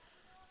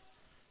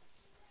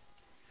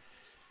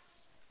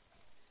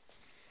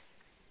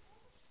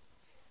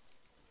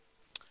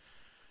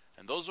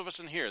those of us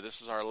in here,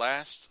 this is our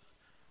last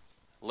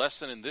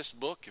lesson in this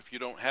book. If you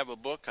don't have a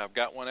book, I've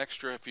got one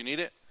extra if you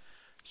need it.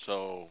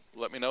 So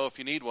let me know if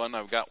you need one.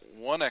 I've got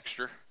one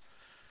extra.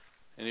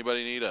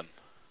 Anybody need one?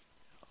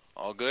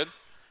 All good?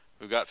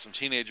 We've got some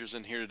teenagers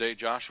in here today.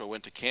 Joshua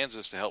went to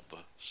Kansas to help the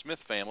Smith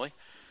family,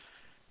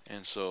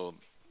 and so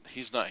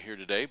he's not here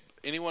today.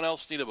 Anyone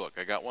else need a book?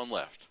 I got one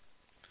left.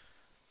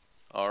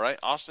 All right,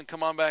 Austin,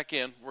 come on back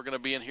in. We're going to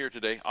be in here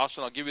today.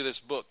 Austin, I'll give you this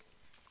book.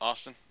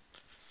 Austin,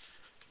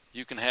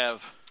 you can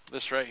have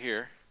this right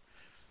here.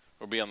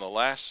 We'll be on the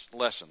last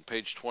lesson,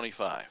 page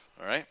 25.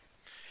 All right?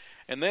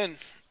 And then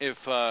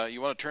if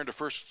you want to turn to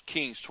 1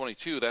 Kings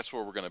 22, that's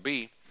where we're going to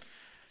be.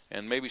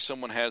 And maybe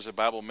someone has a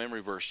Bible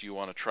memory verse you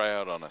want to try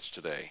out on us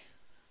today.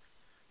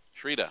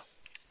 Shrita.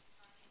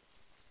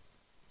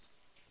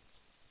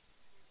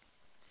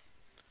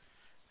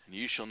 And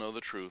you shall know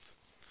the truth,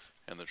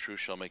 and the truth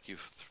shall make you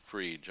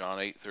free. John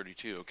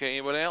 8:32. Okay,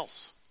 anybody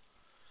else?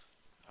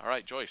 All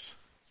right, Joyce.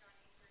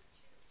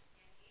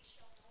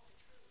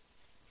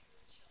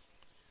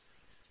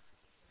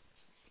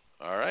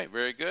 All right,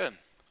 very good.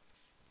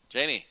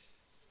 Janie.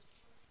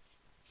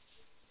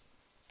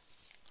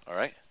 All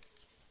right.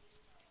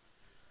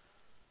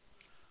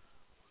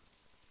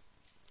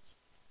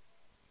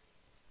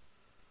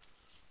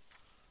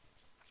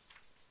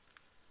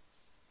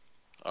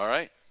 All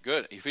right,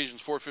 good.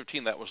 Ephesians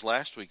 4:15, that was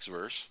last week's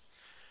verse.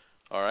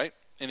 All right,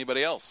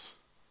 anybody else?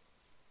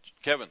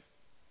 Kevin.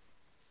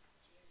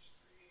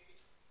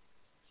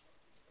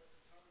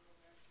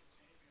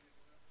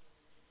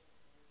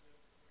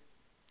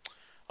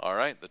 All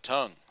right, the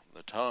tongue,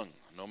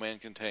 no man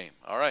can tame.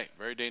 All right,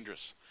 very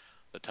dangerous,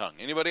 the tongue.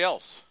 Anybody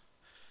else?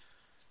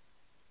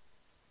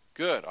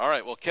 Good. All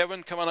right, well,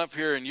 Kevin, come on up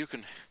here and you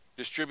can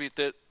distribute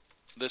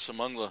this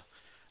among the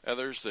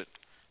others that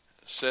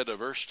said a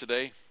verse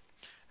today.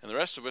 And the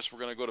rest of us, we're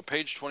going to go to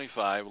page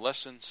 25,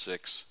 lesson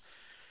 6.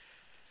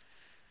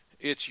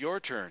 It's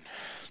your turn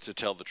to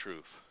tell the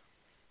truth.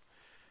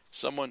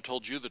 Someone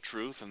told you the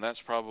truth, and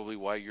that's probably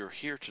why you're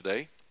here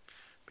today,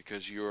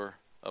 because you're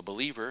a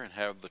believer and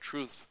have the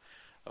truth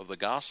of the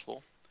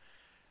gospel.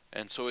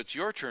 And so it's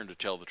your turn to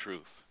tell the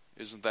truth.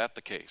 Isn't that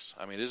the case?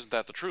 I mean, isn't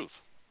that the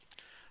truth?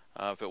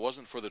 If it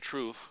wasn't for the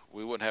truth,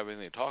 we wouldn't have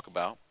anything to talk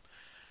about.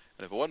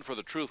 And if it wasn't for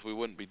the truth, we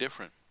wouldn't be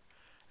different.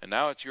 And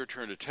now it's your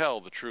turn to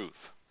tell the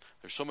truth.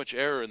 There's so much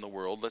error in the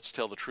world. Let's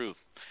tell the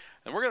truth.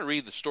 And we're going to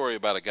read the story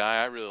about a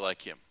guy. I really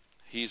like him.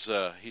 He's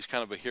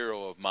kind of a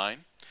hero of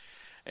mine.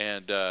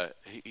 And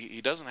he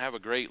doesn't have a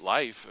great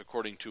life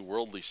according to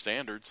worldly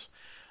standards,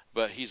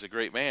 but he's a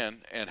great man,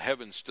 and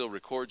heaven still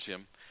records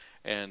him.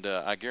 And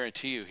I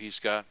guarantee you he's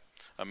got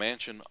a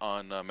mansion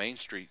on Main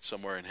Street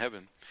somewhere in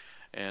heaven.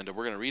 And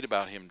we're going to read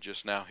about him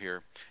just now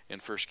here in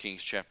 1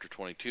 Kings chapter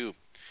 22.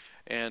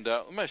 And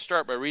I'm going to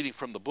start by reading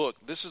from the book.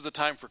 This is the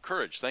time for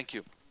courage. Thank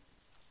you.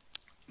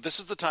 This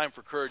is the time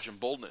for courage and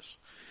boldness.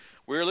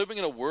 We are living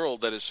in a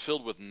world that is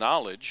filled with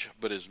knowledge,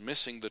 but is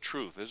missing the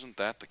truth. Isn't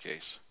that the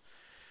case?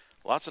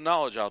 Lots of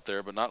knowledge out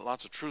there, but not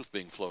lots of truth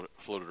being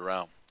floated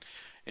around.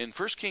 In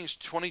 1 Kings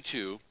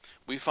 22,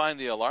 we find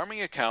the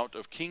alarming account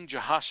of King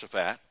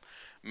Jehoshaphat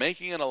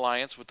making an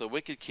alliance with the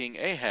wicked king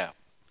Ahab.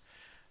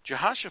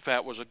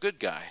 Jehoshaphat was a good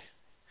guy,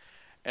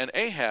 and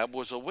Ahab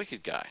was a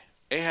wicked guy.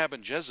 Ahab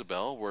and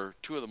Jezebel were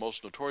two of the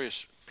most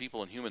notorious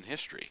people in human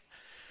history.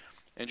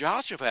 And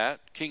Jehoshaphat,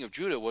 king of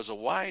Judah, was a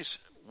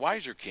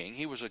wiser king.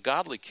 He was a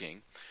godly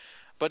king,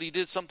 but he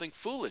did something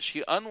foolish.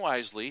 He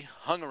unwisely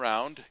hung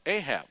around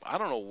Ahab. I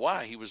don't know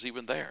why he was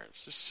even there.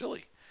 It's just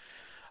silly.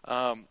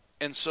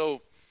 And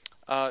so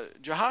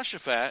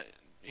Jehoshaphat,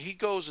 he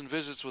goes and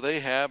visits with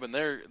Ahab, and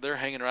they're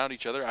hanging around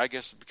each other. I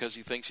guess because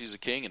he thinks he's a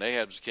king and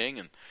Ahab's king,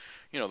 and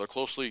they're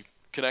closely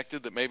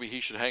connected, that maybe he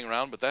should hang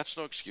around. But that's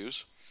no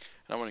excuse.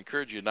 And I want to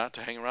encourage you not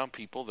to hang around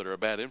people that are a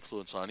bad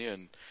influence on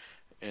you.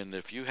 And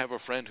if you have a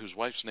friend whose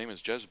wife's name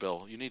is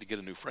Jezebel, you need to get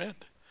a new friend.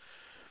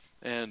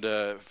 And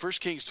 1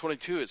 Kings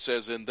 22, it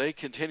says, and they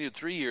continued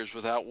 3 years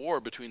without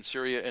war between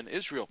Syria and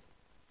Israel.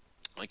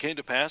 It came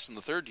to pass in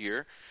the 3rd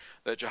year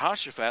that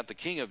Jehoshaphat, the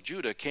king of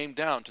Judah, came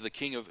down to the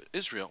king of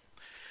Israel.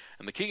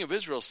 And the king of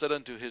Israel said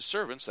unto his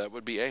servants, that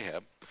would be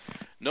Ahab,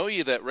 know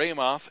ye that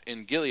Ramoth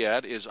in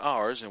Gilead is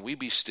ours, and we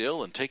be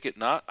still, and take it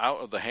not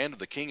out of the hand of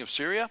the king of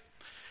Syria?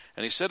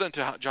 And he said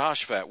unto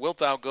Jehoshaphat, wilt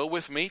thou go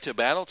with me to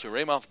battle to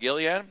Ramoth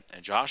Gilead?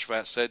 And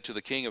Jehoshaphat said to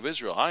the king of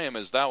Israel, I am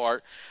as thou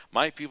art,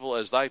 my people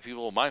as thy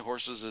people, my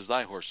horses as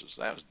thy horses.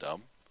 That was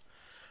dumb.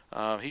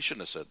 He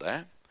shouldn't have said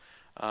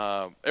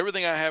that.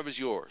 Everything I have is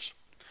yours.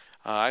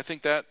 I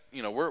think that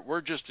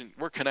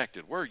we're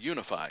connected. We're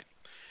unified.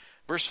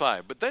 Verse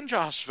 5. But then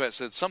Jehoshaphat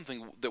said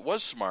something that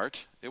was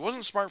smart. It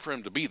wasn't smart for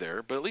him to be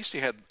there, but at least he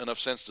had enough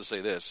sense to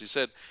say this. He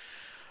said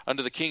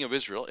unto the king of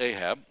Israel,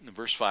 Ahab, in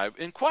verse 5,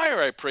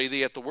 inquire, I pray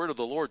thee, at the word of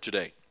the Lord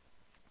today.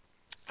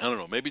 I don't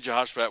know, maybe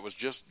Jehoshaphat was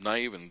just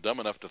naive and dumb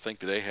enough to think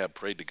that Ahab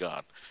prayed to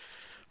God.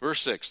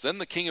 Verse 6, then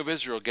the king of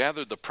Israel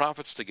gathered the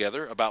prophets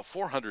together, about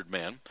 400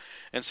 men,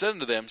 and said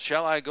unto them,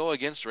 shall I go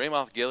against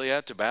Ramoth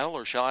Gilead to battle,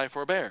 or shall I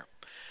forbear?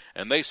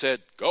 And they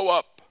said, go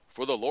up,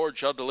 for the Lord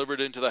shall deliver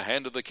it into the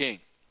hand of the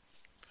king.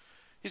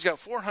 He's got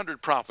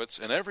 400 prophets,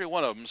 and every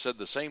one of them said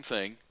the same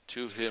thing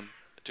to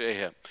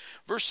Ahab.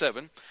 Verse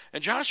 7,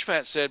 and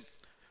Jehoshaphat said,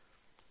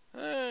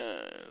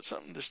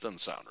 something just doesn't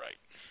sound right.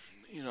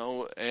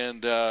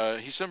 And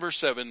he said in verse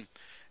 7,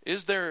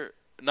 is there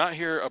not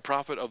here a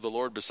prophet of the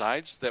Lord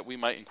besides, that we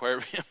might inquire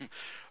of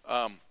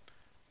him?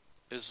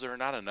 Is there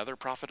not another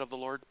prophet of the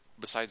Lord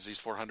besides these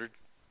 400?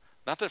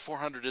 Not that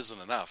 400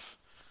 isn't enough,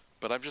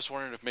 but I'm just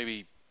wondering if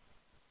maybe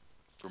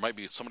there might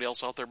be somebody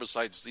else out there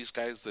besides these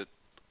guys that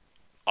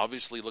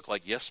obviously look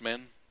like yes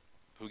men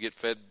who get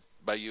fed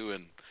by you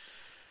and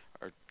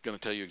are going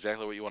to tell you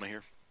exactly what you want to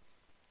hear.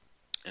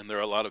 And there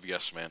are a lot of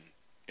yes men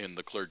in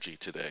the clergy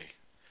today.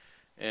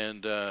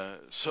 And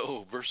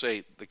so, verse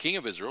 8, the king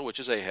of Israel, which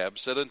is Ahab,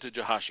 said unto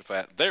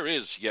Jehoshaphat, there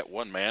is yet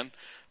one man,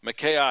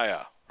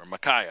 Micaiah,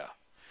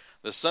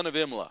 the son of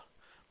Imlah,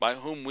 by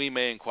whom we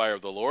may inquire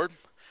of the Lord,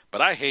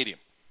 but I hate him.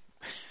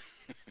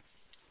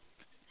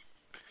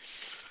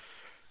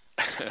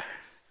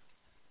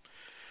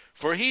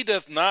 For he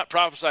doth not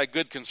prophesy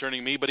good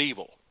concerning me, but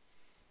evil.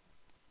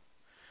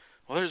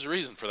 Well, there's a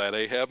reason for that,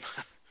 Ahab.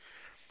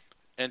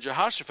 And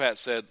Jehoshaphat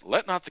said,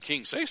 let not the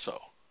king say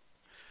so.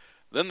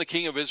 Then the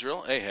king of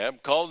Israel,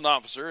 Ahab, called an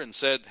officer and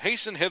said,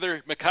 hasten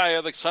hither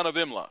Micaiah the son of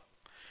Imlah.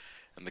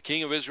 And the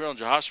king of Israel and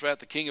Jehoshaphat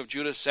the king of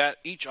Judah sat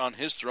each on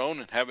his throne,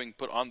 and having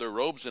put on their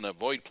robes in a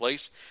void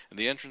place in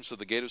the entrance of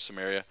the gate of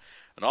Samaria,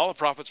 and all the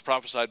prophets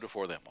prophesied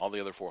before them, all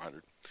the other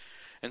 400.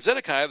 And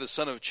Zedekiah the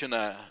son of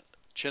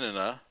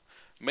Chinanah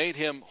made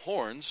him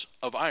horns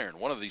of iron,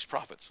 one of these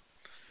prophets,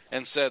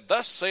 and said,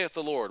 thus saith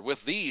the Lord,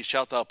 with these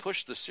shalt thou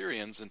push the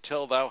Syrians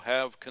until thou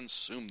have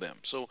consumed them.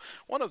 So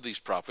one of these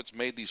prophets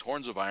made these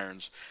horns of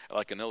irons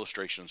like an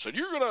illustration and said,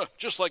 you're going to,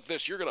 just like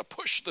this, you're going to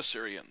push the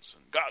Syrians,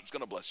 and God's going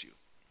to bless you.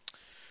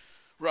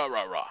 Rah,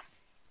 rah, rah.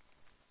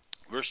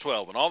 Verse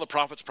 12, and all the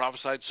prophets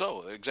prophesied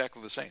so,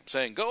 exactly the same,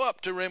 saying, go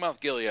up to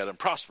Ramoth Gilead and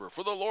prosper,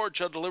 for the Lord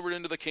shall deliver it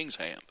into the king's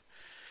hand.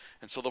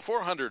 And so the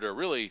 400 are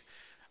really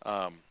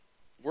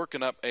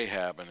working up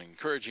Ahab and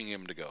encouraging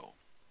him to go,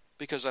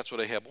 because that's what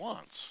Ahab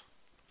wants.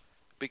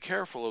 Be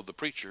careful of the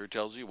preacher who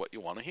tells you what you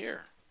want to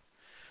hear.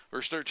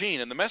 Verse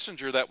 13, and the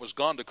messenger that was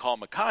gone to call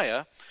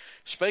Micaiah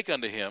spake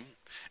unto him,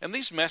 and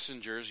these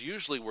messengers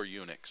usually were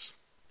eunuchs,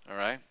 all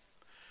right?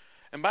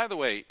 And by the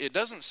way, it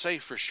doesn't say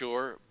for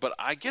sure, but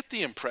I get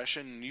the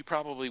impression, you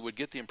probably would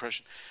get the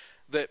impression,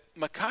 that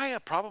Micaiah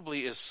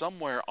probably is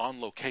somewhere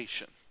on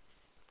location,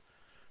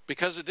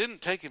 because it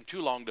didn't take him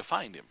too long to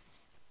find him.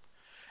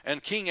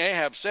 And King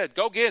Ahab said,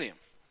 go get him,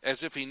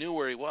 as if he knew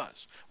where he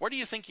was. Where do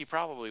you think he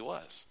probably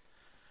was?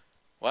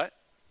 What?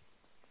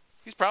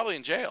 He's probably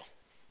in jail.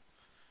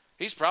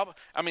 He's probably,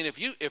 I mean, if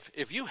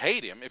you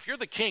hate him, if you're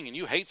the king and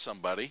you hate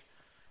somebody,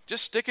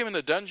 just stick him in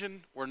a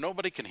dungeon where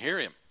nobody can hear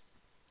him.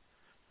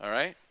 All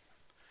right?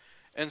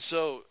 And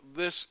so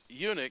this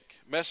eunuch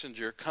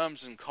messenger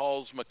comes and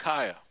calls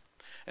Micaiah.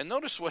 And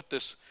notice what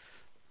this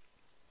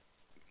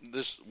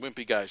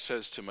wimpy guy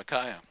says to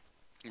Micaiah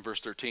in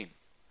verse 13.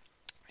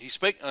 He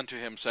spake unto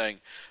him, saying,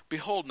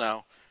 behold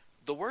now,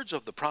 the words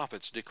of the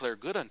prophets declare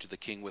good unto the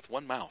king with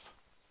one mouth.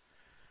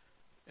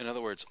 In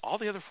other words, all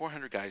the other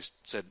 400 guys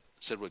said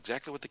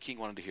exactly what the king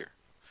wanted to hear.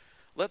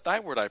 Let thy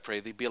word, I pray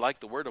thee, be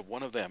like the word of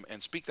one of them,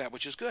 and speak that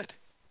which is good.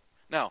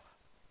 Now,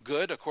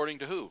 good according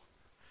to who?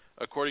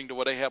 According to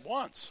what Ahab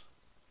wants.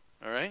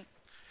 All right?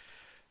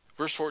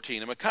 Verse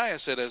 14, and Micaiah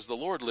said, as the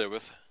Lord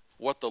liveth,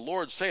 what the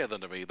Lord saith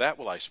unto me, that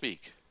will I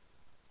speak.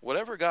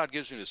 Whatever God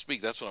gives me to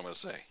speak, that's what I'm going to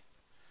say.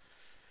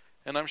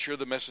 And I'm sure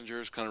the messenger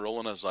is kind of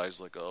rolling his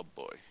eyes like, oh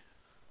boy,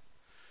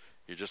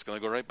 you're just going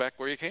to go right back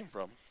where you came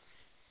from.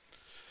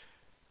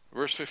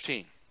 Verse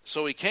 15,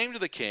 so he came to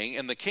the king,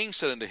 and the king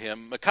said unto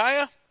him,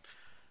 Micaiah,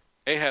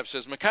 Ahab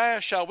says,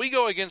 Micaiah, shall we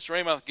go against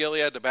Ramoth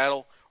Gilead to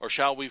battle, or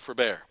shall we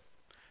forbear?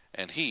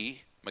 And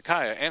he,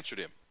 Micaiah, answered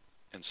him,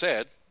 and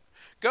said,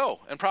 go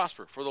and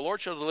prosper, for the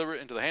Lord shall deliver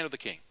it into the hand of the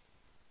king.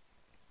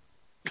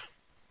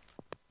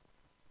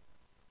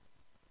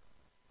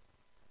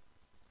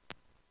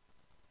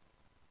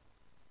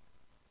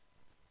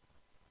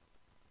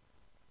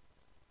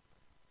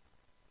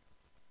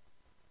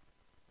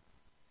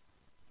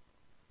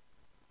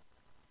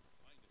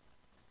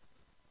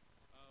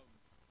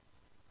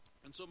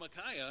 And so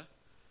Micaiah,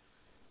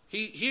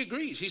 he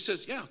agrees. He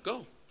says, yeah,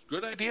 go.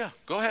 Good idea.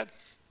 Go ahead.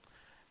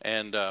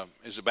 And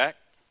is it back?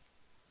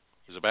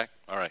 Is it back?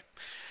 All right.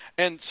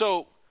 And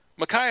so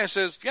Micaiah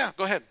says, yeah,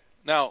 go ahead.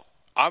 Now,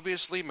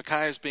 obviously,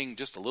 Micaiah is being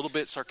just a little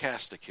bit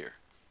sarcastic here.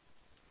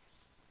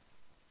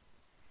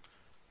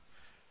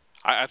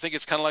 I think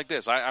it's kind of like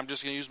this. I'm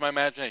just going to use my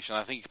imagination.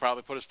 I think he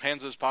probably put his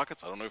hands in his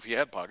pockets. I don't know if he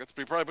had pockets,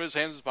 but he probably put his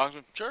hands in his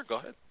pockets. Sure, go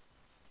ahead.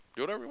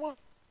 Do whatever you want.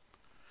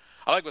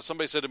 I like what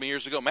somebody said to me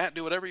years ago, Matt,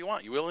 do whatever you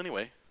want. You will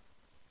anyway.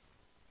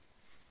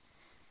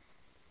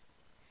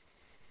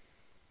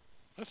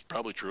 That's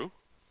probably true.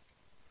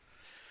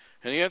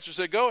 And the answer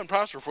said, go and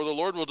prosper, for the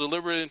Lord will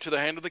deliver it into the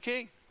hand of the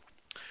king.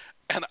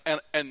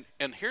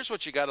 And here's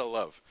what you got to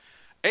love.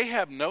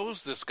 Ahab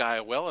knows this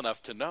guy well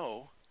enough to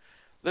know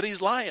that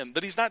he's lying,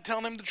 that he's not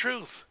telling him the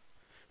truth.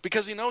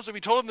 Because he knows if he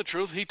told him the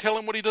truth, he'd tell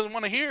him what he doesn't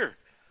want to hear.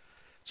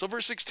 So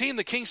verse 16,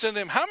 the king said to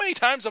him, how many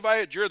times have I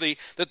adjured thee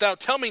that thou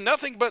tell me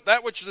nothing but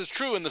that which is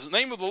true in the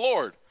name of the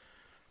Lord?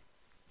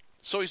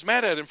 So he's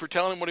mad at him for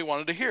telling him what he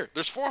wanted to hear.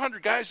 There's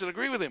 400 guys that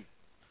agree with him.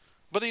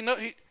 But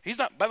he's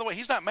not, by the way,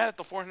 he's not mad at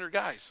the 400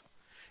 guys.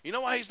 You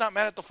know why he's not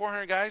mad at the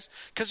 400 guys?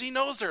 Because he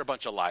knows they're a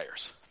bunch of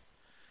liars.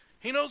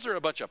 He knows they're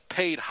a bunch of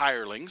paid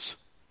hirelings.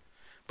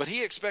 But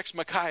he expects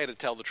Micaiah to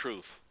tell the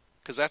truth.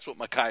 Because that's what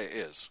Micaiah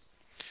is.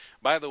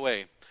 By the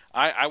way,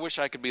 I wish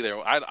I could be there.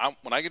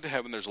 When I get to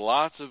heaven, there's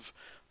lots of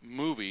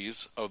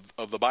movies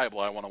of the Bible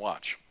I want to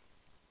watch.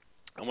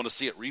 I want to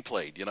see it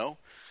replayed, you know.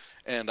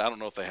 And I don't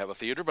know if they have a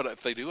theater, but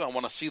if they do, I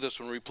want to see this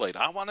one replayed.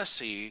 I want to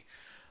see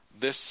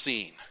this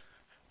scene.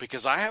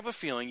 Because I have a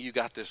feeling you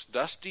got this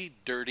dusty,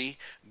 dirty,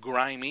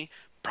 grimy,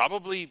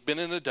 probably been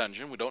in a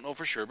dungeon. We don't know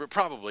for sure, but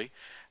probably.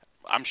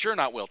 I'm sure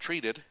not well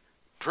treated.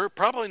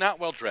 Probably not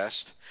well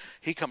dressed.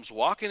 He comes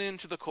walking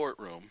into the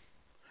courtroom,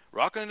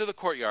 walking into the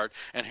courtyard,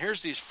 and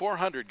here's these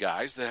 400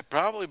 guys that have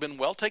probably been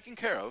well taken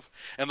care of,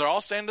 and they're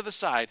all standing to the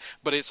side,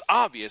 but it's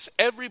obvious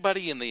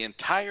everybody in the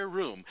entire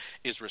room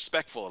is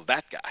respectful of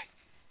that guy.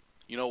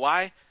 You know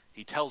why?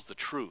 He tells the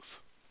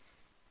truth.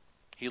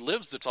 He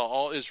lives that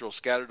all Israel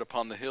scattered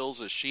upon the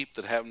hills as sheep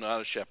that have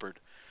not a shepherd.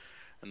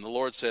 And the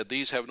Lord said,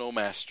 these have no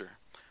master.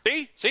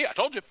 See, I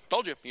told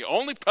you. He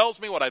only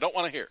tells me what I don't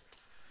want to hear.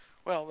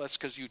 Well, that's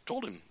because you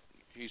told him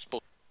he's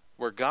supposed.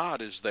 Where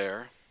God is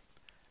there,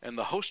 and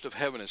the host of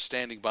heaven is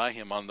standing by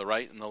him on the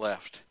right and the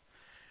left.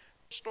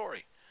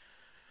 Story.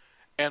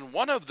 And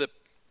one of the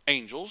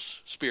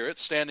angels,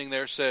 spirits, standing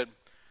there said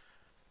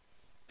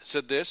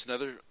this,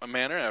 another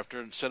manner, after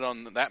and said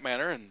on that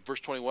manner, in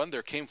verse 21,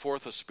 there came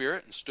forth a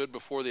spirit and stood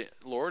before the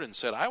Lord and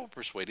said, I will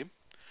persuade him.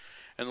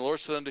 And the Lord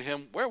said unto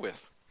him,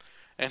 wherewith?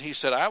 And he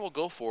said, I will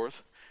go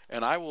forth,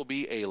 and I will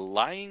be a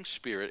lying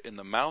spirit in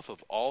the mouth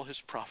of all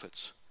his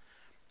prophets.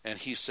 And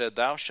he said,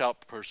 thou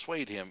shalt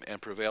persuade him, and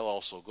prevail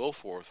also. Go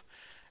forth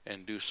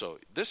and do so.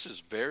 This is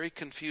very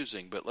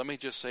confusing, but let me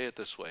just say it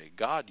this way.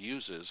 God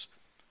uses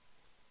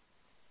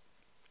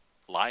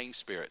lying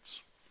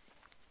spirits.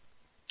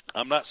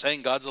 I'm not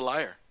saying God's a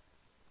liar,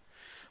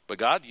 but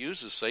God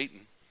uses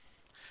Satan.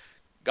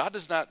 God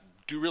does not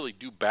really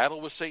do battle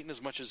with Satan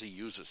as much as he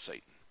uses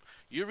Satan.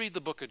 You read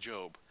the book of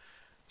Job.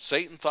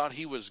 Satan thought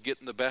he was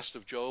getting the best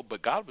of Job,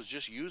 but God was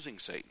just using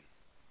Satan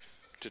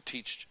to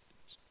teach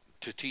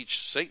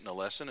Satan a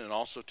lesson and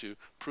also to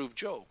prove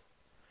Job.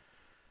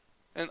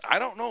 And I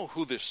don't know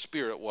who this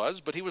spirit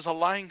was, but he was a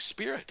lying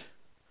spirit.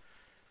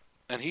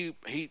 And he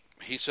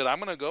said, I'm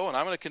going to go and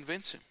I'm going to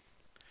convince him.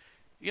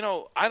 You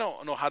know, I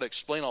don't know how to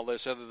explain all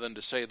this other than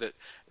to say that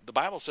the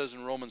Bible says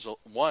in Romans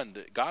 1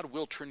 that God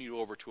will turn you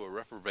over to a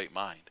reprobate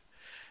mind.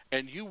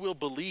 And you will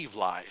believe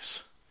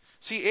lies.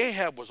 See,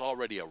 Ahab was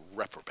already a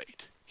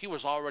reprobate. He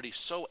was already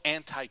so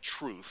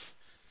anti-truth.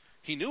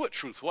 He knew what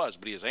truth was,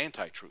 but he is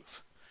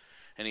anti-truth.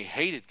 And he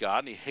hated God,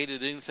 and he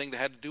hated anything that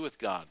had to do with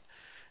God.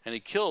 And he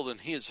killed, and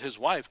his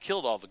wife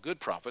killed all the good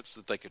prophets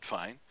that they could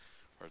find,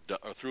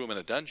 or threw them in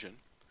a dungeon.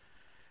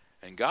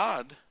 And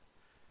God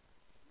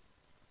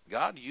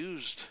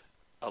used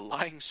a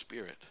lying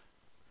spirit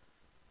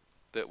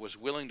that was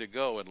willing to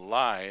go and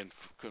lie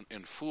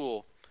and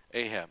fool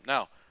Ahab.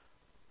 Now,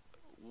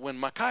 when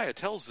Micaiah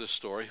tells this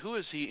story, who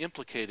is he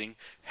implicating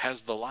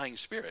has the lying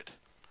spirit?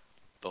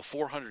 The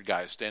 400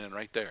 guys standing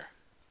right there.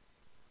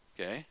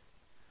 Okay?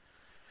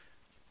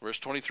 Verse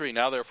 23,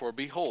 now therefore,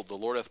 behold, the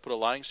Lord hath put a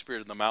lying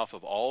spirit in the mouth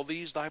of all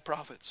these thy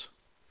prophets,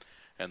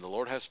 and the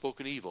Lord hath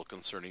spoken evil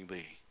concerning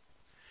thee.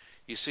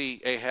 You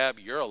see, Ahab,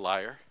 you're a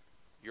liar.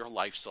 Your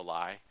life's a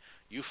lie.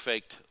 You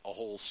faked a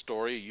whole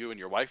story, you and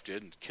your wife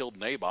did, and killed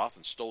Naboth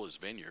and stole his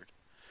vineyard.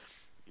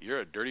 You're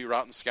a dirty,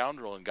 rotten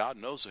scoundrel, and God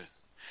knows it.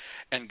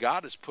 And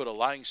God has put a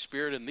lying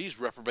spirit in these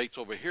reprobates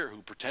over here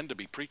who pretend to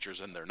be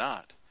preachers, and they're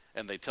not.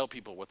 And they tell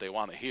people what they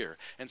want to hear.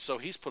 And so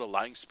he's put a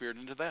lying spirit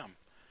into them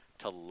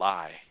to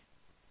lie.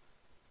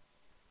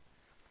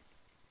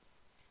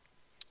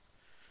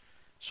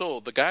 So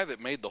the guy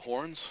that made the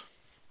horns,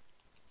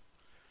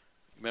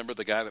 remember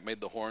the guy that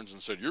made the horns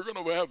and said, you're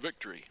going to have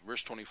victory.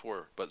 Verse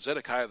 24, but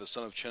Zedekiah the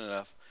son of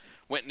Chenaanah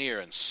went near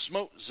and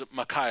smote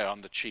Micaiah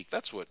on the cheek.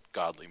 That's what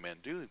godly men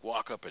do. They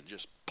walk up and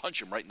just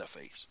punch him right in the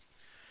face.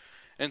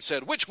 And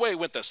said, which way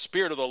went the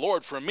Spirit of the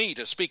Lord from me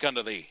to speak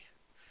unto thee?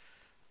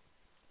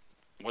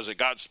 Was it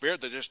God's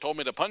Spirit that just told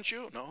me to punch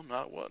you? No,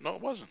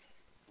 it wasn't.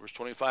 Verse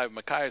 25,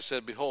 Micaiah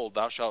said, behold,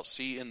 thou shalt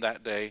see in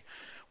that day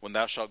when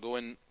thou shalt go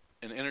in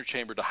an inner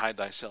chamber to hide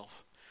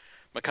thyself.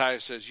 Micaiah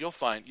says, you'll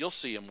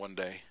see him one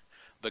day.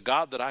 The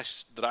God that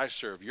I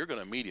serve, you're going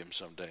to meet him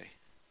someday.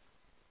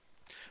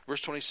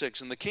 Verse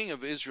 26, and the king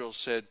of Israel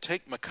said,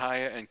 take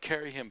Micaiah and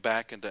carry him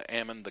back into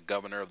Ammon, the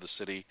governor of the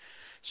city.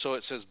 So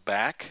it says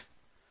back.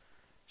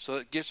 So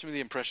it gives me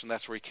the impression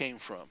that's where he came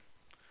from.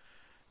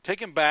 Take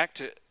him back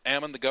to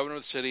Ammon, the governor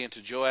of the city, and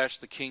to Joash,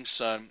 the king's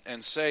son,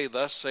 and say,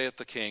 thus saith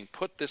the king,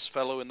 put this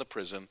fellow in the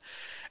prison,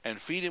 and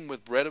feed him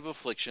with bread of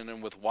affliction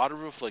and with water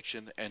of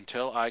affliction,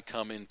 until I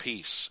come in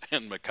peace.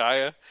 And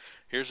Micaiah,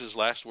 here's his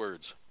last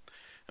words.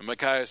 And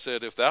Micaiah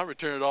said, if thou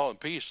return it all in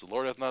peace, the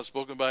Lord hath not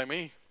spoken by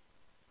me.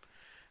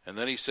 And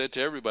then he said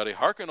to everybody,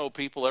 "Hearken, O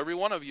people, every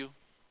one of you."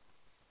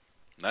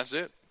 And that's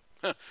it.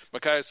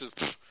 Micaiah says,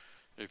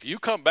 if you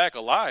come back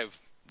alive,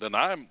 then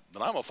I'm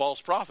a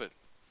false prophet.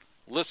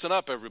 Listen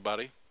up,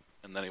 everybody.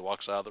 And then he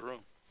walks out of the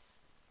room.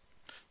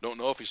 Don't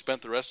know if he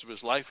spent the rest of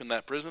his life in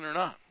that prison or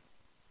not.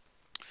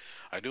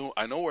 I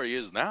know where he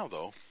is now,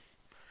 though.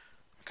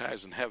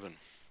 Micaiah's in heaven,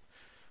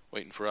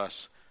 waiting for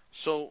us.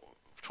 So,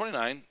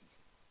 29,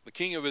 the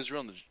king of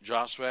Israel and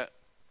Jehoshaphat,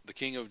 the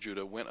king of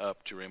Judah, went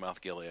up to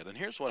Ramoth Gilead. And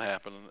here's what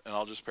happened, and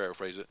I'll just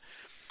paraphrase it.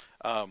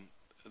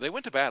 They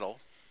went to battle,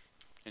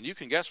 and you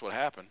can guess what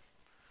happened.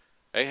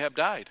 Ahab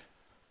died,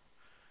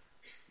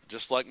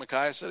 just like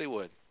Micaiah said he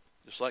would,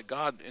 just like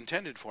God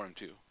intended for him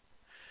to.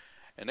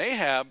 And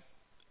Ahab,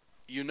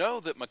 you know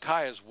that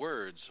Micaiah's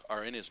words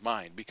are in his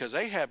mind, because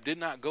Ahab did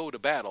not go to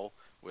battle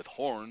with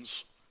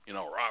horns,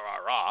 rah, rah,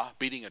 rah,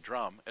 beating a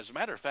drum. As a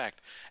matter of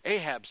fact,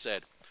 Ahab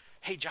said,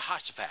 "Hey,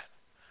 Jehoshaphat,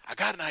 I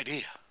got an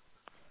idea.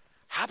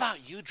 How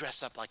about you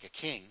dress up like a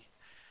king,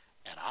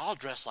 and I'll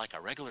dress like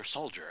a regular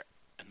soldier,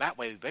 and that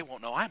way they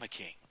won't know I'm a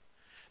king."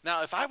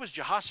 Now, if I was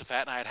Jehoshaphat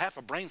and I had half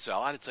a brain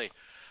cell, I'd say,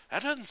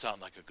 that doesn't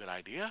sound like a good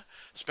idea,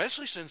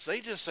 especially since they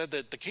just said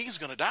that the king's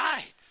going to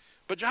die.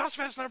 But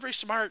Jehoshaphat's not very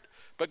smart.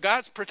 But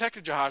God's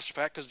protected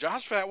Jehoshaphat because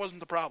Jehoshaphat wasn't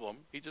the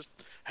problem. He just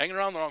hanging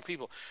around the wrong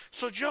people.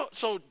 So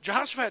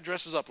Jehoshaphat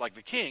dresses up like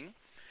the king,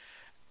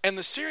 and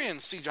the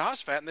Syrians see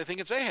Jehoshaphat and they think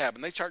it's Ahab,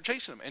 and they start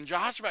chasing him. And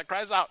Jehoshaphat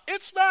cries out,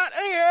 "It's not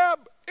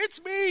Ahab,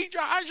 it's me,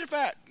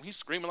 Jehoshaphat." He's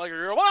screaming like a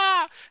girl,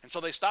 "Ah!" And so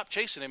they stop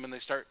chasing him and they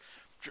start,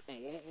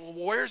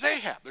 "Where's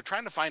Ahab?" They're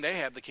trying to find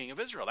Ahab, the king of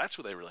Israel. That's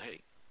who they really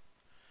hate.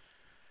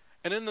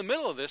 And in the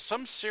middle of this,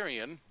 some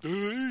Syrian,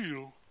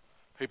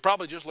 he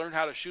probably just learned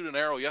how to shoot an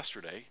arrow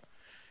yesterday.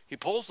 He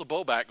pulls the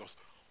bow back, goes,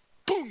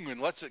 boom,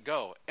 and lets it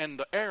go. And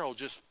the arrow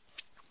just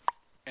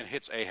and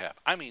hits Ahab.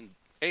 I mean,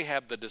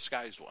 Ahab, the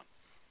disguised one.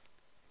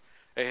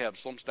 Ahab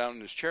slumps down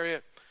in his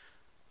chariot.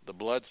 The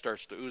blood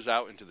starts to ooze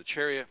out into the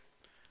chariot.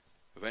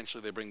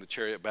 Eventually, they bring the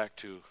chariot back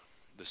to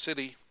the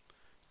city,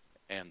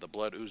 and the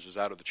blood oozes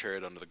out of the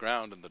chariot under the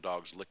ground, and the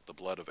dogs lick the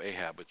blood of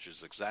Ahab, which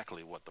is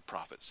exactly what the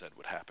prophet said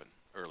would happen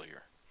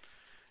earlier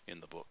in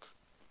the book.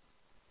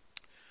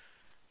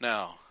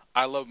 Now,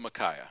 I love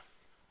Micaiah.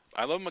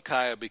 I love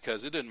Micaiah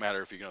because it didn't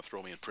matter if you're going to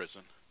throw me in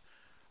prison.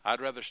 I'd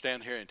rather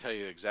stand here and tell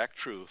you the exact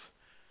truth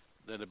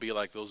than to be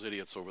like those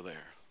idiots over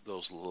there,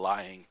 those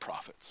lying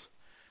prophets.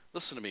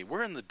 Listen to me.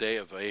 We're in the day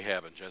of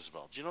Ahab and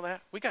Jezebel. Do you know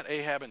that? We got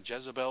Ahab and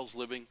Jezebels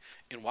living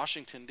in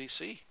Washington,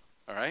 D.C.,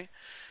 all right?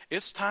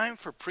 It's time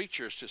for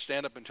preachers to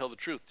stand up and tell the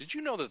truth. Did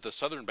you know that the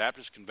Southern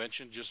Baptist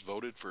Convention just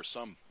voted for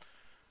some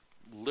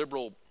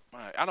liberal,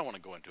 I don't want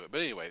to go into it,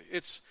 but anyway,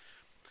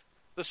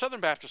 the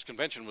Southern Baptist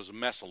Convention was a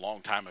mess a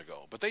long time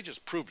ago, but they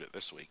just proved it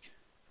this week.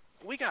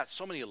 We got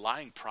so many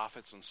lying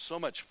prophets and so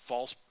much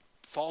false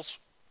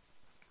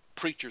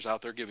preachers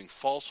out there giving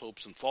false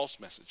hopes and false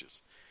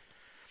messages.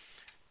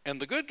 And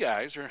the good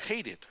guys are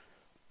hated.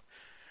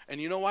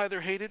 And you know why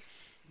they're hated?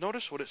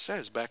 Notice what it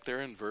says back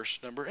there in verse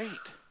number 8.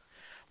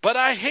 But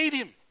I hate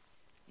him.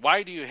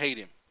 Why do you hate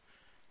him?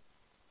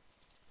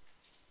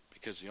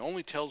 Because he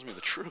only tells me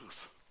the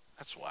truth.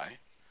 That's why.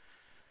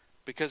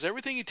 Because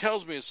everything he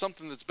tells me is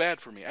something that's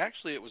bad for me.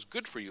 Actually, it was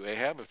good for you,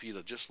 Ahab, if you'd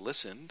have just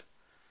listened.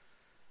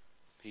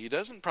 He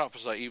doesn't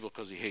prophesy evil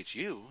because he hates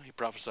you. He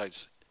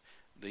prophesies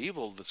the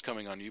evil that's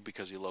coming on you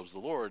because he loves the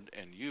Lord,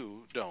 and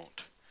you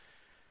don't.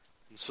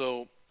 And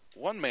so,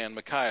 one man,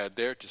 Micaiah,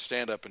 dared to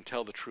stand up and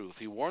tell the truth.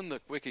 He warned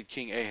the wicked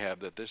king Ahab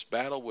that this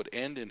battle would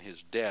end in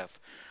his death,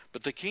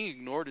 but the king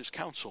ignored his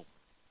counsel.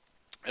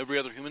 Every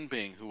other human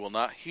being who will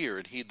not hear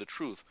and heed the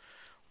truth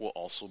will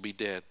also be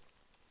dead.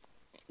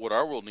 What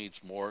our world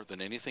needs more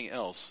than anything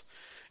else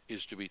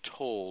is to be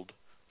told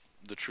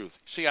the truth.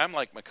 See, I'm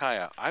like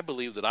Micaiah. I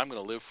believe that I'm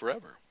going to live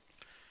forever.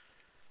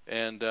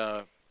 And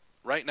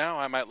right now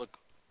I might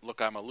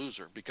look I'm a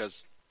loser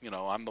because,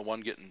 I'm the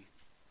one getting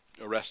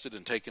arrested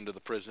and taken to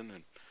the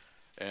prison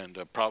and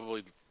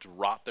probably to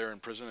rot there in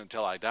prison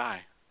until I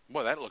die.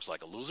 Boy, that looks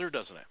like a loser,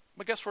 doesn't it?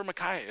 But guess where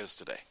Micaiah is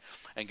today?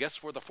 And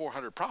guess where the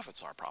 400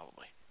 prophets are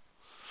probably?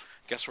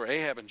 Guess where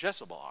Ahab and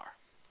Jezebel are?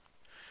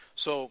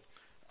 So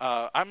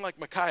I'm like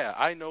Micaiah.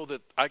 I know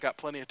that I got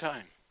plenty of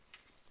time.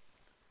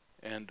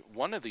 And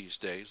one of these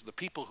days, the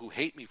people who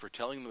hate me for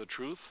telling them the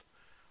truth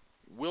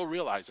will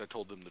realize I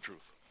told them the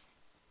truth.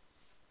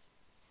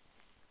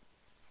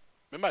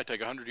 It might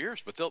take 100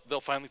 years, but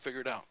they'll finally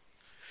figure it out.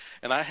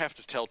 And I have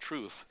to tell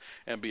truth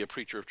and be a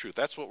preacher of truth.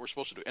 That's what we're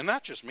supposed to do. And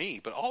not just me,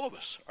 but all of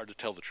us are to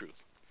tell the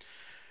truth.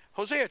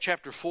 Hosea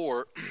chapter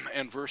 4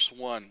 and verse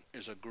 1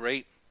 is a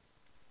great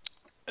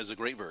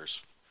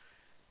verse.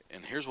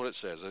 And here's what it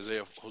says,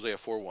 Hosea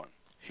 4:1.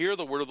 Hear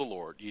the word of the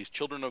Lord, ye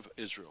children of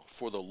Israel,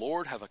 for the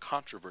Lord hath a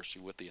controversy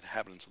with the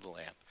inhabitants of the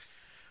land.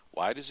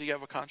 Why does he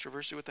have a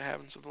controversy with the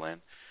inhabitants of the land?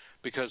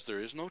 Because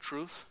there is no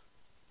truth.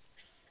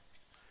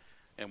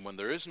 And when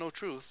there is no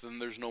truth, then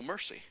there's no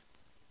mercy.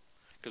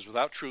 Because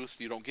without truth,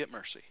 you don't get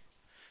mercy.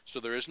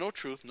 So there is no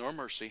truth, nor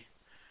mercy,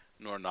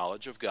 nor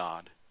knowledge of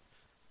God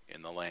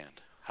in the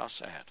land. How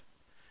sad.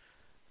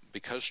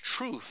 Because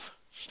truth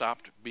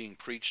stopped being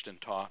preached and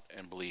taught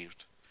and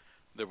believed,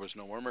 there was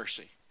no more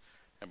mercy.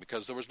 And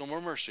because there was no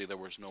more mercy, there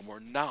was no more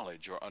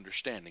knowledge or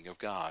understanding of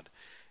God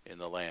in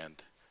the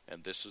land.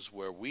 And this is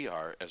where we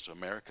are as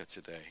America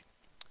today.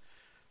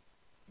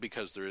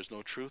 Because there is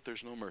no truth,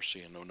 there's no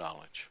mercy, and no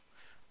knowledge.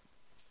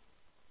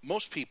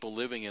 Most people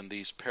living in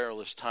these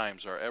perilous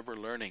times are ever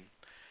learning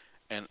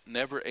and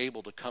never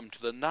able to come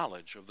to the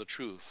knowledge of the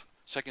truth.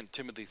 2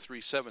 Timothy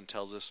 3:7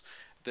 tells us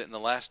that in the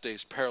last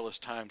days perilous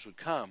times would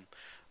come.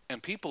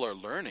 And people are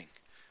learning,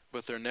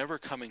 but they're never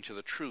coming to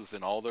the truth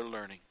in all their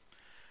learning.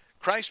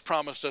 Christ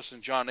promised us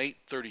in John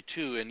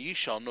 8:32, and ye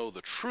shall know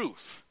the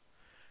truth,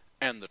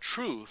 and the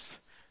truth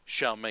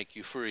shall make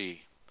you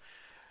free.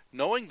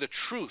 Knowing the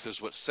truth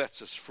is what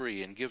sets us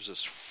free and gives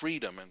us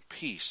freedom and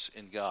peace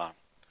in God.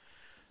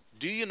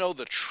 Do you know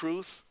the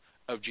truth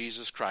of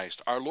Jesus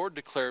Christ? Our Lord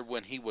declared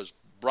when he was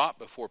brought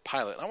before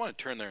Pilate. I want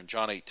to turn there in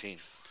John 18.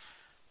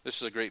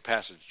 This is a great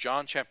passage.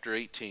 John chapter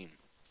 18.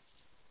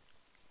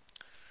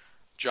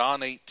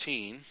 John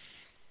 18.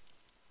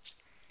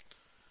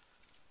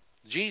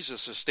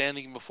 Jesus is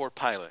standing before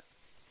Pilate.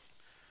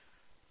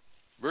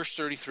 Verse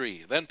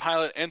 33, Then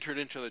Pilate entered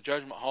into the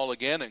judgment hall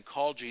again and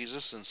called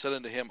Jesus and said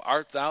unto him,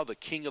 Art thou the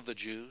King of the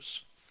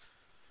Jews?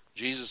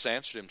 Jesus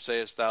answered him,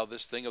 Sayest thou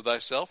this thing of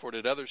thyself, or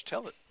did others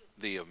tell it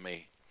thee of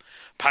me?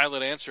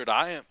 Pilate answered,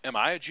 Am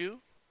I a Jew?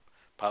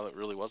 Pilate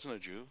really wasn't a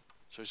Jew.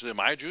 So he said, Am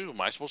I a Jew?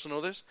 Am I supposed to know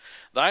this?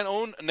 Thine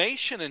own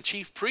nation and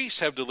chief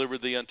priests have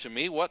delivered thee unto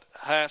me. What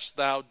hast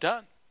thou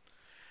done?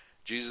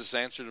 Jesus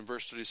answered in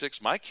verse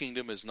 36, My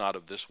kingdom is not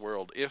of this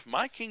world. If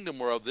my kingdom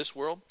were of this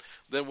world,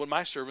 then would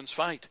my servants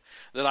fight,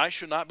 that I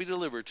should not be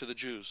delivered to the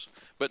Jews.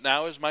 But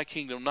now is my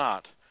kingdom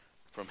not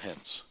from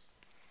hence.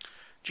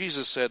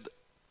 Jesus said,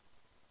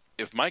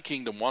 If my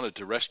kingdom wanted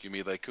to rescue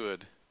me, they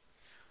could.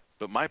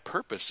 But my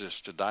purpose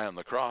is to die on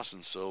the cross,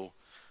 and so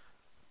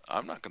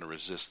I'm not going to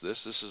resist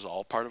this. This is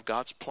all part of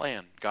God's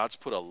plan. God's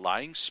put a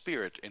lying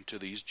spirit into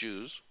these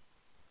Jews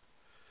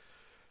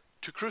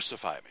to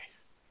crucify me.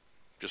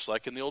 Just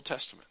like in the Old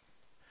Testament.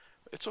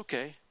 It's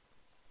okay,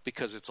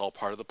 because it's all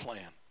part of the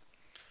plan.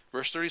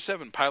 Verse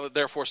 37, Pilate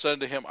therefore said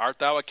unto him, Art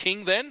thou a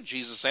king then?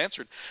 Jesus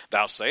answered,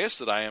 Thou sayest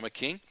that I am a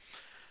king.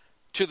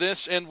 To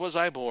this end was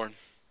I born,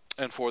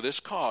 and for this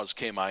cause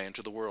came I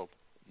into the world.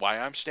 Why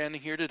I'm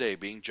standing here today,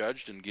 being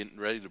judged and getting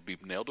ready to be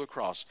nailed to a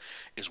cross,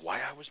 is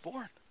why I was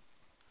born.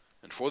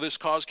 And for this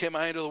cause came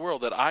I into the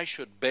world, that I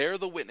should bear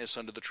the witness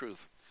unto the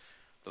truth.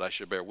 That I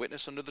should bear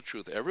witness unto the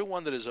truth.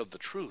 Everyone that is of the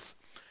truth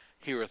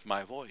heareth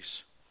my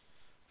voice.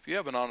 If you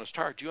have an honest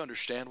heart, you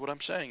understand what I'm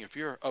saying. If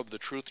you're of the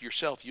truth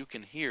yourself, you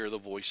can hear the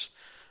voice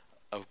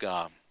of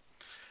God.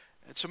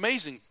 It's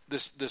amazing.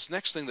 This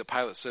next thing that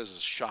Pilate says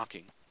is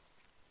shocking.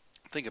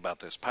 Think about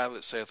this.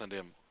 Pilate saith unto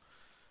him,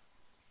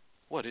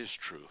 What is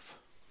truth?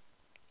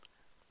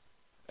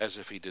 As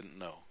if he didn't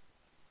know.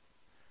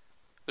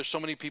 There's so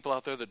many people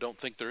out there that don't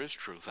think there is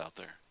truth out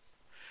there.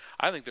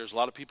 I think there's a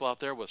lot of people out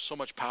there with so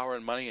much power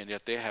and money, and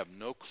yet they have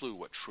no clue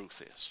what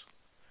truth is.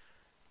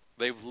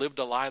 They've lived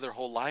a lie their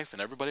whole life,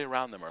 and everybody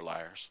around them are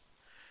liars.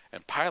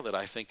 And Pilate,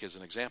 I think, is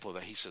an example of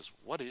that. He says,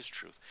 What is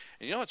truth?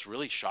 And you know what's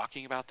really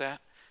shocking about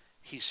that?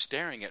 He's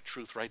staring at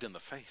truth right in the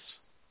face.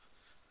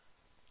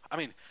 I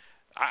mean,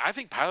 I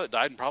think Pilate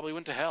died and probably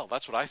went to hell.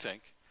 That's what I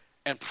think.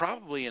 And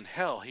probably in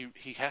hell,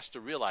 he has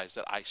to realize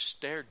that I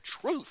stared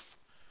truth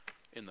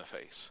in the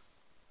face.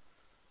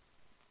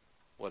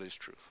 What is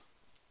truth?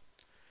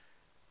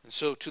 And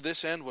so to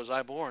this end was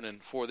I born,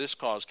 and for this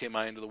cause came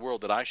I into the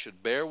world, that I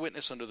should bear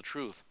witness unto the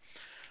truth.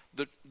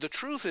 The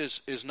truth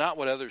is not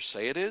what others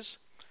say it is,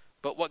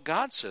 but what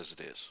God says it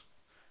is.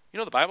 You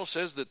know, the Bible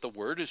says that the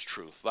word is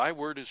truth. Thy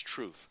word is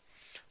truth.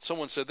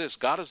 Someone said this,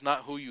 God is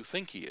not who you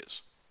think he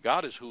is.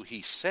 God is who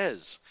he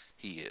says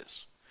he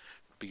is.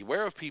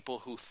 Beware of people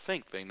who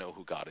think they know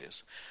who God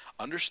is.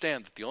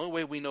 Understand that the only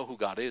way we know who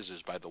God is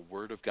by the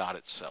word of God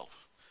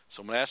itself.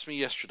 Someone asked me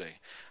yesterday,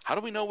 how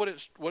do we know what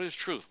is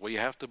truth? Well, you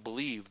have to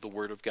believe the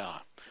word of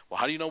God. Well,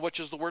 how do you know which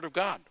is the word of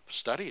God?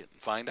 Study it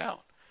and find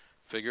out.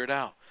 Figure it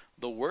out.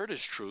 The word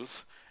is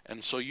truth,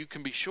 and so you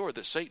can be sure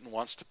that Satan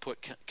wants to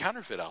put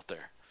counterfeit out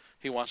there.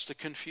 He wants to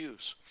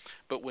confuse.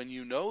 But when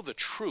you know the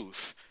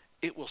truth,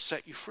 it will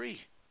set you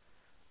free.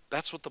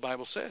 That's what the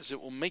Bible says.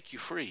 It will make you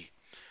free.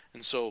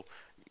 And so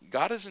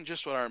God isn't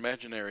just what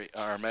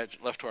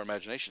left to our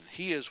imagination.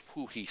 He is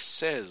who he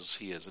says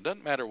he is. It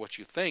doesn't matter what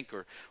you think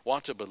or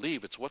want to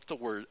believe. It's what the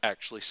word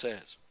actually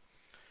says.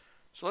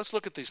 So let's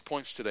look at these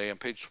points today on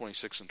page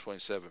 26 and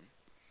 27.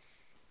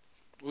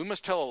 We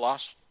must tell a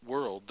lost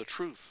world the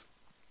truth.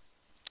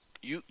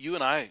 You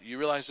and I, you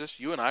realize this?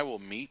 You and I will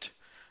meet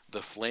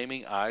the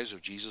flaming eyes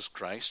of Jesus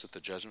Christ at the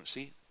judgment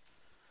seat.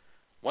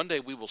 One day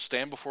we will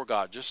stand before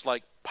God, just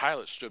like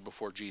Pilate stood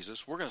before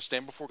Jesus. We're going to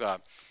stand before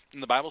God.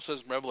 And the Bible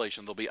says in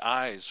Revelation, there'll be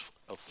eyes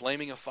of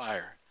flaming of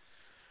fire.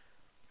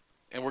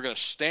 And we're going to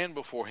stand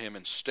before him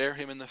and stare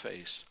him in the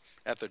face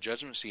at the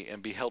judgment seat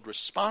and be held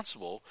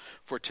responsible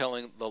for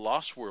telling the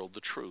lost world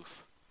the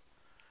truth.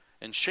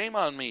 And shame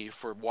on me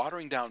for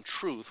watering down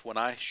truth when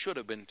I should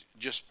have been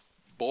just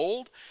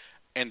bold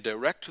and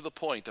direct to the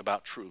point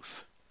about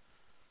truth.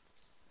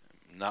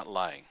 Not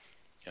lying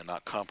and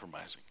not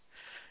compromising.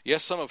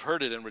 Yes, some have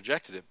heard it and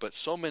rejected it, but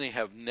so many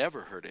have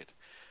never heard it.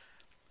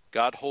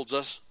 God holds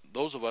us,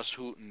 those of us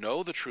who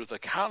know the truth,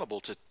 accountable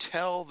to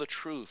tell the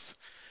truth.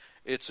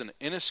 It's an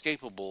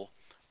inescapable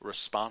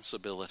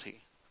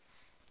responsibility.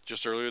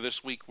 Just earlier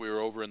this week, we were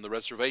over in the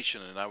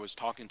reservation, and I was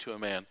talking to a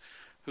man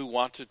who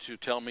wanted to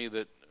tell me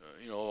that,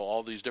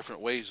 all these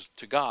different ways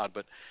to God,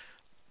 but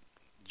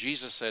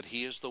Jesus said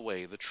he is the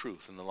way, the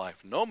truth, and the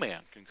life. No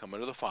man can come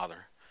unto the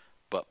Father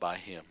but by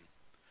him.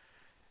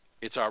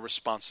 It's our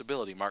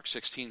responsibility. Mark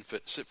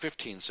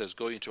 16:15 says,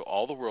 go into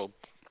all the world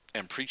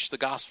and preach the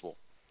gospel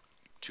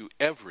to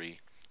every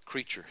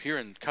creature. Here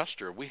in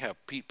Custer, we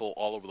have people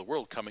all over the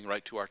world coming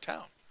right to our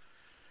town.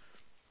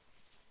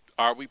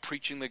 Are we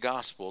preaching the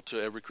gospel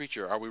to every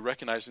creature? Are we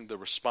recognizing the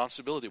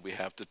responsibility we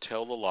have to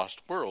tell the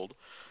lost world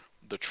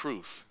the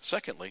truth?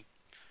 Secondly,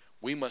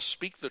 we must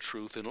speak the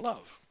truth in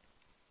love.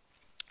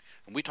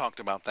 And we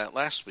talked about that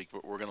last week,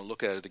 but we're going to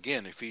look at it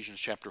again. Ephesians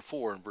chapter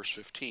 4 and verse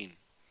 15.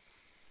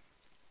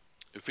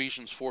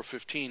 Ephesians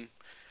 4:15,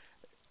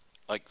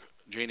 like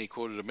Janie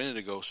quoted a minute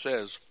ago,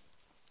 says,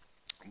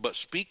 but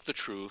speak the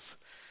truth,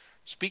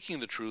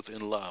 speaking the truth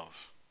in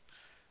love.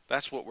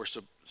 That's what we're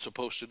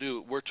supposed to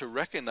do. We're to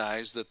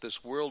recognize that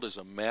this world is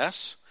a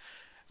mess.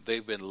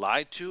 They've been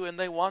lied to, and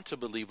they want to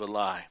believe a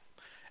lie.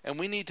 And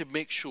we need to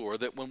make sure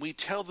that when we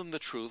tell them the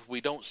truth,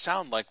 we don't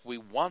sound like we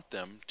want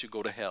them to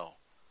go to hell.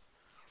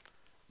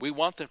 We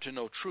want them to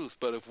know truth,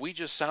 but if we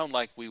just sound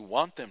like we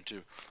want them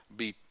to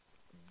be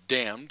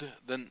damned,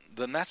 then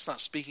that's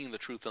not speaking the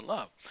truth in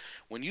love.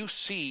 When you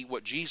see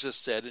what Jesus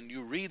said and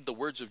you read the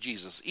words of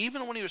Jesus,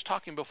 even when he was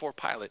talking before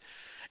Pilate,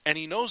 and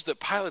he knows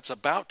that Pilate's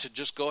about to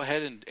just go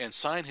ahead and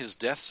sign his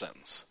death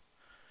sentence,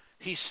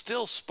 he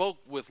still spoke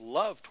with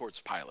love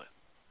towards Pilate.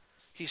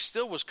 He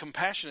still was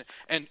compassionate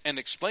and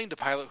explained to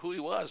Pilate who he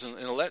was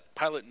and let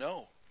Pilate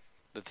know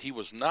that he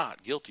was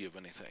not guilty of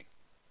anything.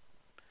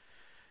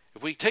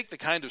 If we take the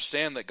kind of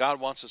stand that God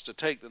wants us to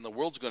take, then the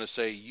world's going to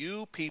say,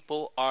 you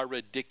people are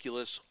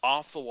ridiculous,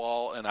 off the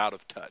wall, and out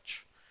of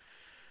touch.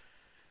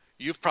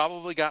 You've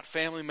probably got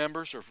family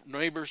members or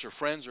neighbors or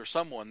friends or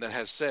someone that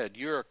has said,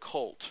 you're a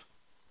cult.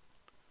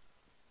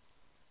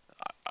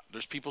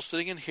 There's people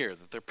sitting in here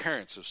that their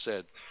parents have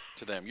said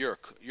to them, you're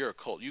a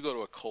cult. You go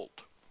to a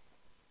cult.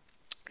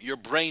 You're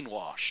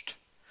brainwashed.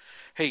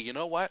 Hey, you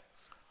know what?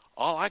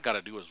 All I got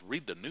to do is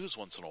read the news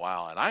once in a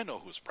while, and I know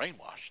who's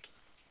brainwashed.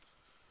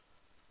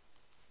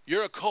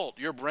 You're a cult.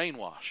 You're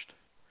brainwashed.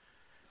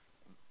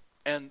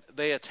 And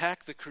they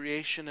attack the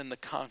creation and the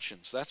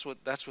conscience. That's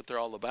what they're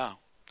all about.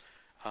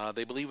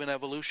 They believe in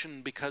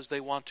evolution because they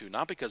want to.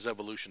 Not because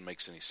evolution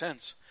makes any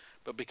sense,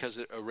 but because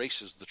it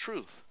erases the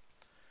truth.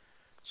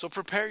 So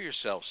prepare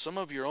yourself. Some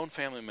of your own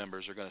family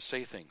members are going to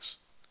say things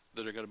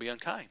that are going to be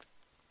unkind.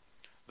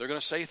 They're going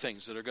to say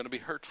things that are going to be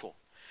hurtful.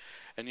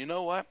 And you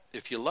know what?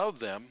 If you love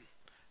them,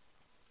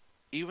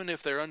 even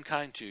if they're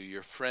unkind to you,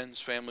 your friends,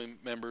 family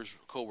members,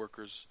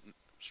 co-workers,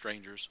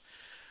 strangers,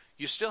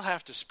 you still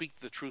have to speak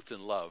the truth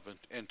in love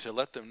and to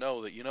let them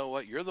know that, you know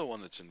what, you're the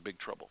one that's in big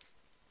trouble.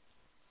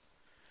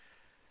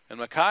 And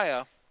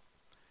Micaiah,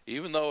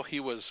 even though he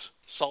was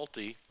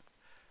salty,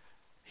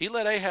 he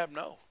let Ahab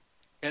know.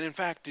 And in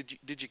fact,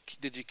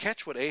 did you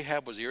catch what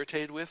Ahab was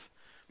irritated with?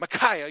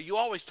 Micaiah, you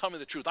always tell me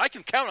the truth. I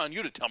can count on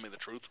you to tell me the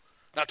truth.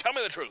 Now tell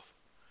me the truth.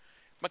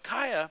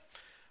 Micaiah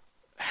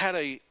had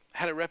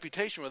a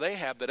reputation with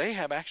Ahab that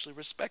Ahab actually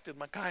respected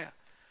Micaiah.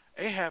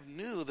 Ahab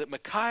knew that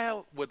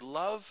Micaiah would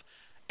love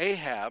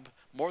Ahab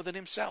more than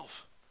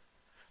himself.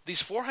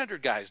 These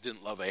 400 guys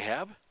didn't love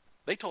Ahab.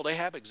 They told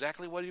Ahab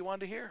exactly what he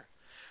wanted to hear.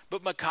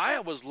 But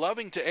Micaiah was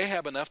loving to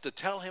Ahab enough to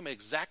tell him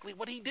exactly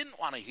what he didn't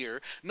want to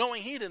hear,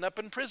 knowing he'd end up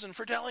in prison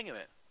for telling him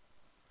it.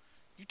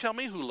 You tell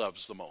me who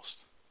loves the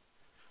most.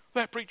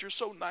 That preacher's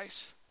so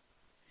nice.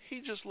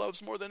 He just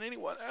loves more than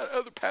anyone,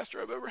 other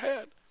pastor I've ever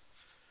had.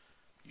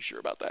 You sure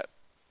about that?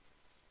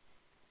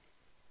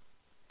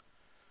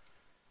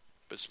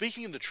 But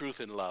speaking the truth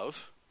in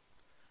love,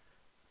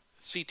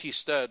 C.T.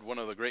 Studd, one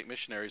of the great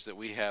missionaries that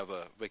we have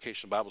a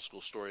Vacation Bible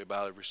School story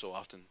about every so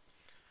often,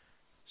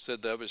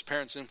 said that of his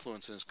parents'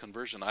 influence in his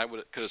conversion, I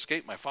could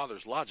escape my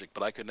father's logic,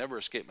 but I could never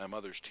escape my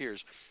mother's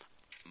tears.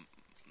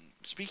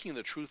 Speaking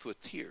the truth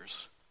with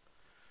tears.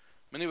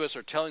 Many of us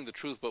are telling the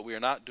truth, but we are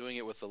not doing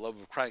it with the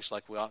love of Christ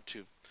like we ought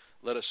to.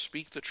 Let us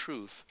speak the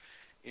truth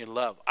in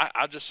love.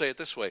 I'll just say it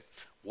this way.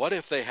 What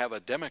if they have a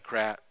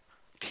Democrat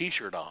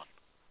t-shirt on?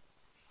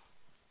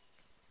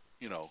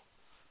 You know,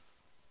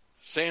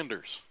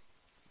 Sanders,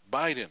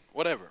 Biden,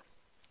 whatever.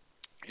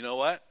 You know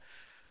what?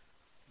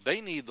 They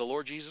need the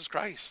Lord Jesus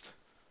Christ.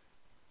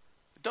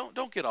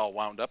 Don't get all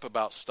wound up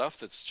about stuff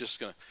that's just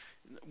going to...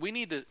 We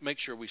need to make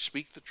sure we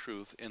speak the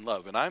truth in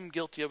love. And I'm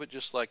guilty of it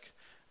just like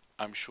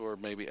I'm sure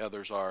maybe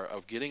others are,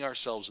 of getting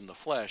ourselves in the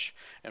flesh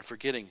and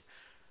forgetting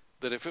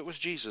that if it was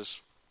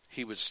Jesus,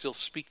 he would still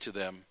speak to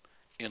them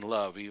in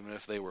love, even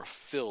if they were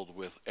filled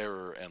with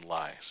error and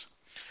lies.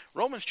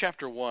 Romans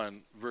chapter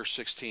 1, verse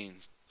 16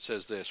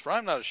 says this, "For I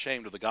am not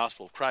ashamed of the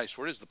gospel of Christ,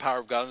 for it is the power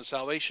of God unto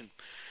salvation,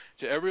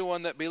 to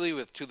everyone that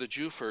believeth, to the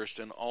Jew first,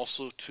 and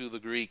also to the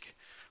Greek.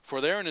 For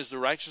therein is the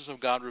righteousness of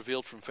God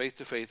revealed from faith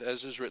to faith,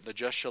 as is written, the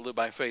just shall live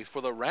by faith. For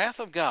the wrath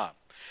of God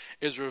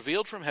is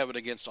revealed from heaven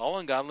against all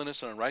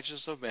ungodliness and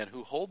unrighteousness of men,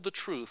 who hold the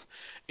truth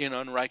in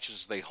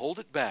unrighteousness. They hold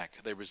it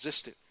back, they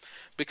resist it.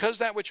 Because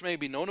that which may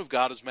be known of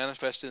God is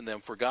manifested in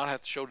them, for God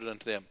hath showed it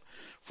unto them.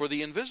 For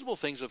the invisible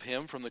things of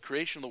him from the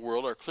creation of the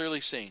world are clearly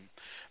seen,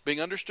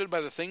 being understood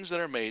by the things that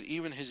are made,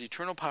 even his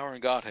eternal power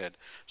and Godhead,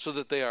 so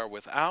that they are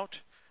without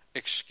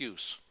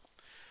excuse."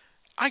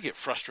 I get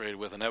frustrated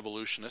with an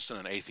evolutionist and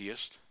an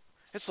atheist.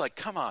 It's like,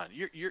 come on,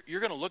 you're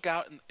going to look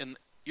out and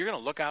you're going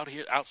to look out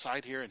here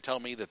outside here and tell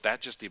me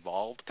that just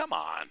evolved? Come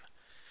on.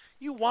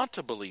 You want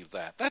to believe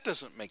that. That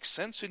doesn't make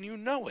sense, and you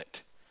know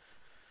it.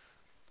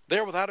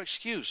 They're without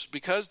excuse,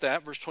 because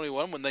that, verse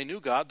 21, when they knew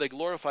God, they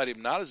glorified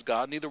him not as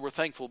God, neither were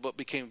thankful, but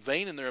became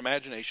vain in their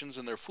imaginations,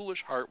 and their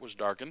foolish heart was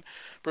darkened.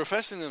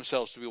 Professing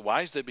themselves to be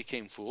wise, they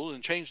became fools,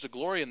 and changed the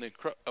glory of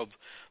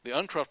the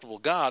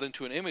uncorruptible God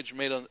into an image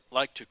made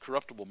like to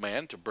corruptible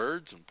man, to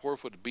birds, and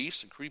four-footed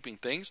beasts, and creeping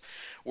things.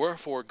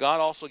 Wherefore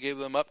God also gave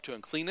them up to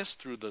uncleanness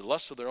through the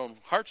lust of their own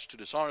hearts, to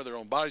dishonor their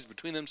own bodies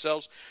between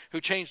themselves, who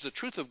changed the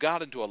truth of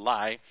God into a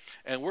lie,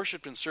 and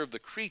worshipped and served the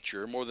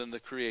creature more than the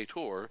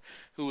Creator,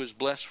 who is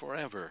blessed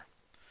forever.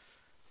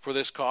 For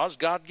this cause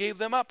God gave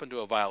them up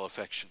into vile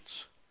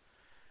affections.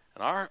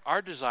 And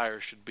our desire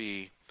should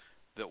be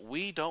that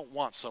we don't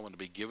want someone to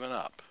be given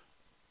up.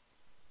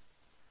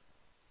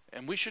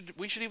 And we should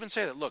even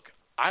say that, look,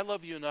 I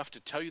love you enough to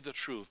tell you the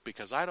truth,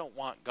 because I don't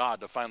want God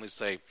to finally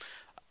say,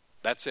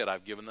 that's it,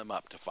 I've given them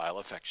up to vile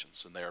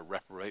affections, and they're a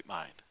reprobate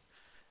mind.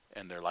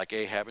 And they're like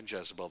Ahab and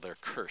Jezebel, they're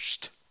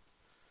cursed.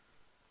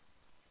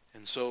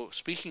 And so,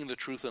 speaking the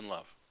truth in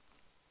love,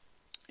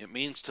 it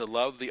means to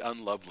love the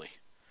unlovely.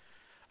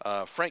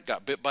 Frank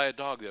got bit by a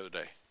dog the other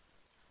day.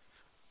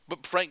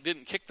 But Frank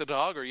didn't kick the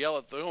dog or yell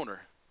at the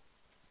owner.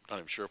 Not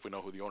even sure if we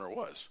know who the owner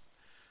was.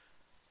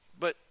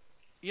 But,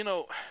 you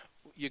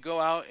go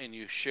out and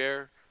you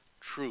share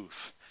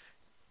truth,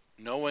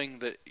 knowing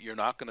that you're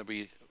not going to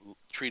be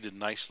treated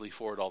nicely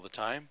for it all the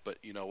time. But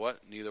you know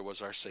what? Neither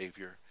was our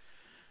Savior.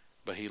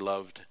 But he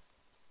loved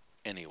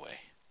anyway.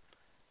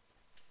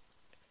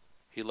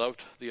 He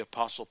loved the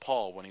Apostle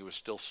Paul when he was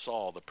still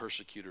Saul, the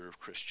persecutor of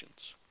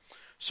Christians.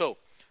 So,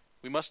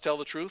 we must tell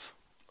the truth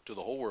to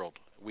the whole world.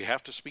 We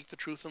have to speak the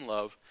truth in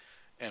love.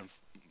 And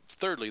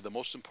thirdly,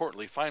 most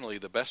importantly, finally,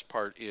 the best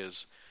part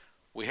is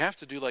we have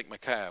to do like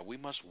Micaiah. We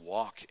must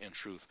walk in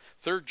truth.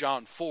 3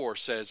 John 4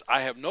 says,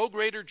 "I have no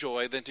greater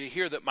joy than to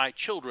hear that my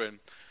children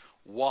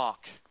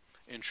walk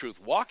in truth."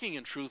 Walking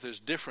in truth is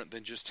different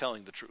than just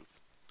telling the truth.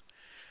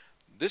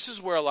 This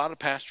is where a lot of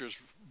pastors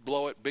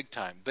blow it big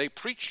time. They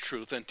preach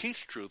truth and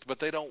teach truth, but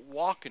they don't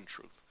walk in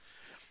truth.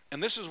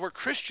 And this is where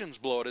Christians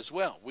blow it as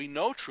well. We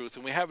know truth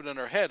and we have it in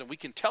our head and we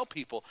can tell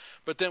people,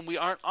 but then we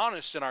aren't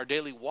honest in our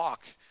daily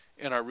walk,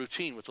 in our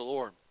routine with the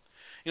Lord.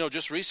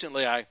 Just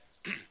recently I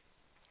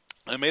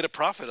made a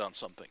profit on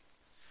something.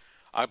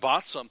 I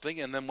bought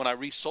something, and then when I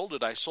resold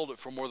it, I sold it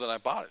for more than I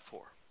bought it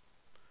for.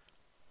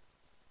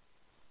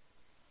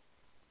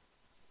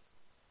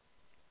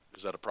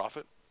 Is that a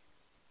profit?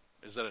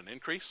 Is that an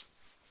increase?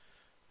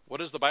 What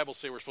does the Bible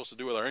say we're supposed to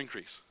do with our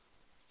increase?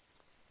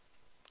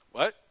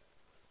 What?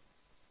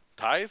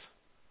 Tithe?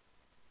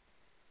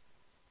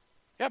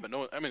 Yeah, but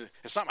no,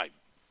 it's not my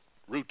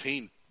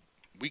routine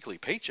weekly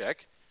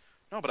paycheck.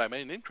 No, but I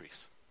made an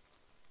increase.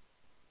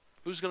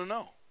 Who's going to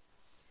know?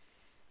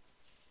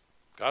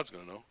 God's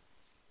going to know.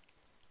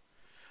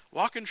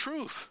 Walk in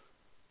truth.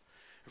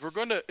 If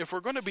we're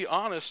going to be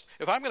honest,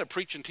 if I'm going to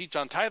preach and teach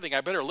on tithing,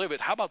 I better live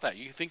it. How about that?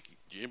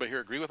 Anybody here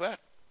agree with that?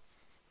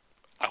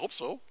 I hope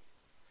so.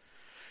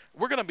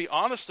 We're going to be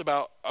honest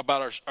about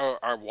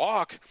our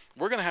walk.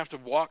 We're going to have to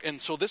walk. And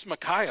so this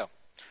Micaiah,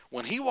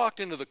 when he walked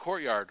into the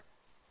courtyard,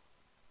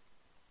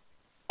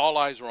 all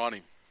eyes were on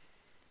him.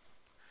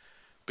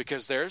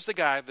 Because there's the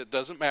guy that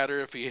doesn't matter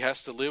if he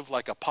has to live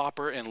like a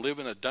pauper and live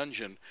in a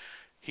dungeon.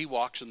 He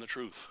walks in the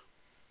truth.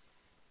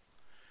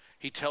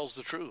 He tells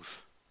the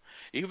truth.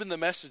 Even the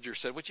messenger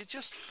said, would you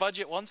just fudge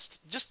it once?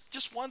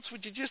 Just once,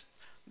 would you just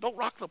don't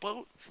rock the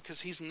boat?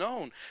 Because he's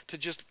known to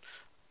just,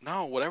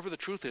 no, whatever the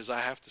truth is, I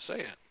have to say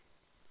it.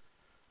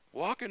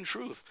 Walk in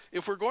truth.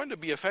 If we're going to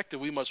be effective,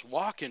 we must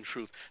walk in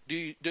truth.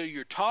 Do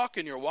your talk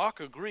and your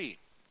walk agree?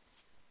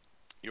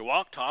 Your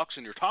walk talks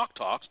and your talk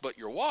talks, but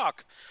your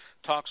walk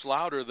talks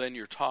louder than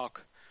your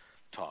talk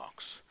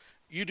talks.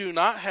 You do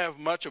not have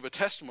much of a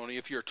testimony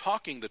if you're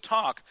talking the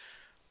talk,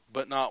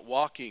 but not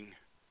walking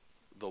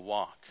the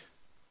walk.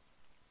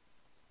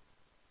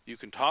 You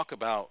can talk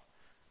about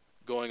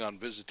going on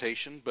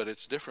visitation, but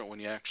it's different when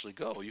you actually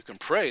go. You can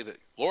pray that,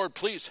 Lord,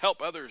 please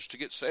help others to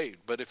get saved.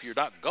 But if you're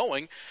not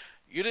going,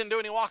 you didn't do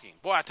any walking.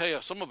 Boy, I tell you,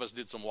 some of us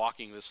did some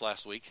walking this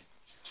last week.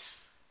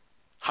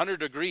 100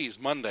 degrees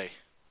Monday.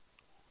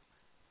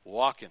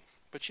 Walking.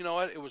 But you know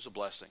what? It was a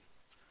blessing.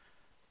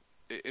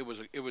 It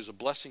was a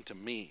blessing to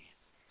me.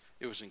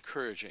 It was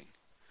encouraging.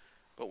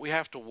 But we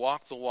have to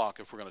walk the walk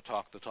if we're going to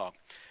talk the talk.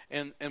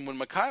 And when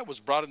Micaiah was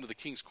brought into the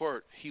king's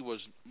court, he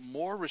was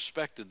more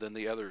respected than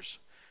the others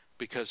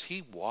because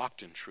he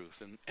walked in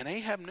truth. And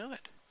Ahab knew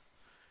it.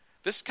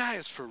 This guy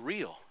is for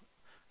real.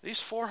 These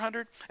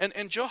 400,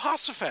 and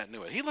Jehoshaphat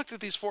knew it. He looked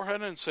at these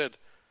 400 and said,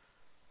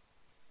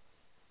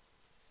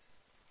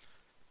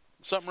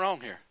 something wrong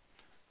here.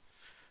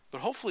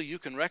 But hopefully you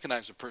can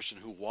recognize a person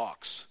who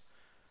walks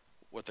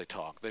what they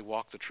talk. They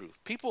walk the truth.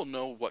 People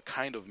know what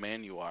kind of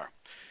man you are.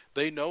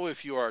 They know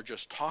if you are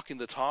just talking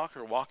the talk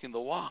or walking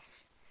the walk.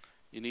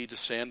 You need to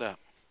stand up.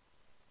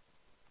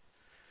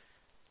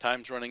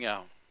 Time's running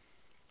out.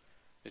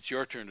 It's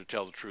your turn to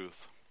tell the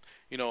truth.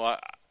 You know,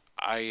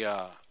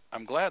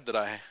 I'm glad that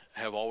I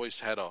have always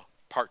had a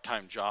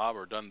part-time job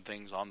or done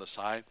things on the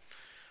side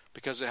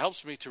because it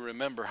helps me to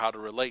remember how to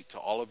relate to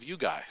all of you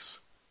guys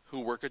who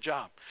work a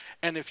job.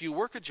 And if you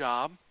work a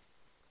job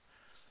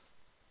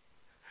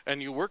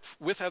and you work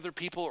with other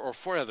people or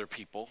for other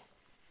people,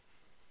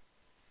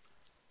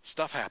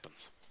 stuff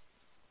happens.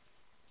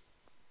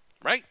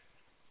 Right?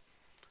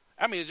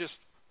 I mean,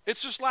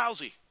 it's just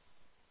lousy.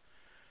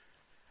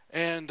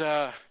 And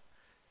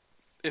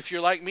if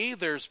you're like me,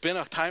 there's been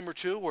a time or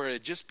two where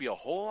it'd just be a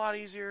whole lot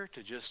easier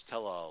to just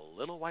tell a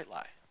little white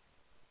lie.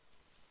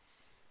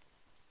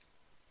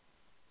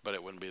 But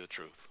it wouldn't be the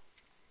truth.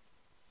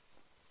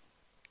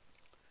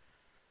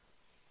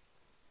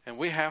 And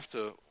we have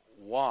to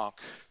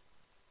walk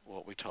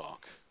what we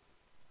talk.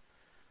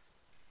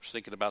 I was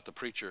thinking about the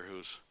preacher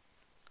whose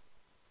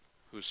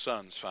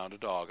sons found a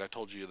dog. I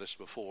told you this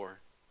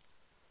before.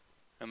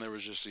 And there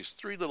was just these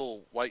 3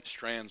 little white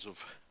strands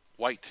of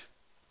white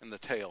in the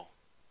tail.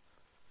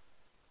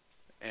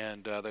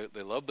 And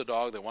they loved the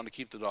dog. They wanted to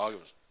keep the dog.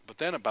 But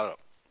then about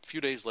a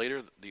few days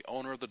later, the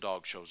owner of the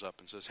dog shows up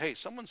and says, hey,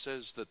 someone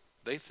says that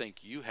they think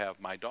you have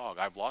my dog.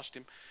 I've lost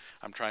him.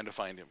 I'm trying to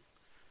find him.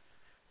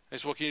 They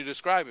said, well, can you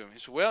describe him? He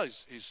said, well,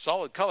 he's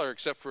solid color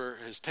except for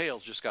his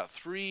tail's just got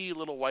 3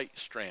 little white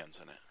strands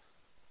in it.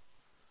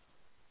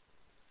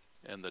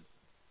 And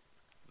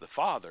the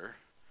father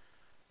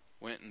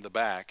went in the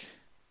back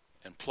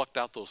and plucked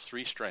out those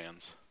 3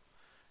 strands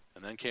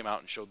and then came out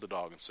and showed the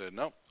dog and said,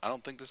 no, I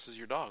don't think this is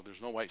your dog.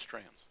 There's no white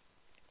strands.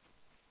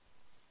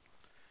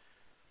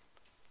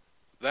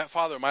 That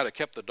father might have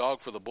kept the dog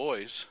for the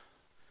boys,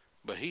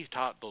 but he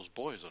taught those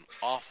boys an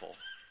awful,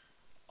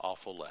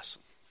 awful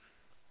lesson.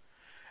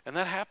 And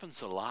that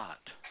happens a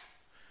lot.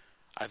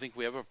 I think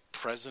we have a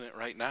president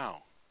right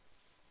now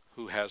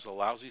who has a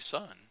lousy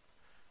son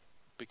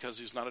because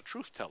he's not a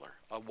truth teller,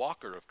 a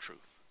walker of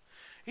truth.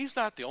 He's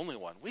not the only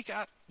one. We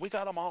got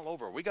them all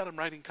over. We got them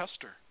right in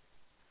Custer.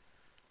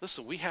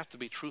 Listen, we have to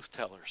be truth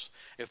tellers.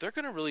 If they're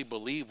going to really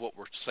believe what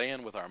we're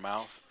saying with our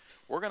mouth,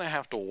 we're going to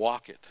have to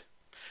walk it.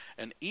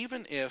 And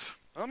even if,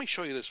 let me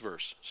show you this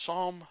verse,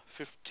 Psalm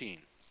 15.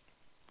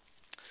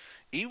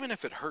 Even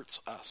if it hurts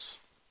us,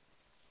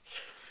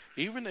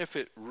 even if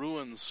it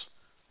ruins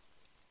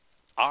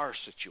our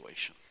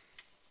situation,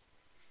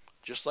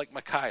 just like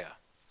Micaiah,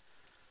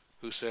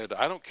 who said,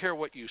 I don't care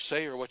what you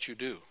say or what you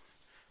do.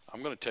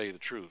 I'm going to tell you the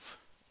truth,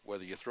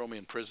 whether you throw me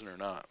in prison or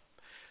not.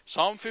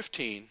 Psalm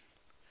 15,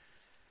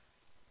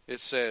 it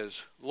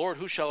says, Lord,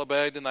 who shall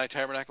abide in thy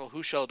tabernacle?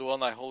 Who shall dwell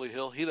in thy holy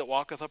hill? He that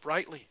walketh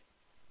uprightly.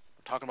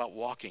 We're talking about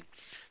walking.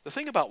 The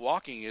thing about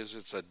walking is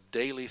it's a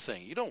daily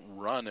thing. You don't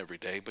run every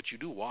day, but you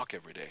do walk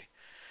every day.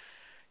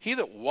 He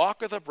that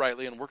walketh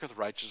uprightly and worketh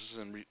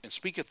righteousness and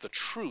speaketh the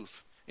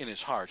truth in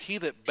his heart. He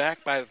that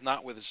backbiteth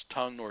not with his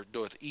tongue, nor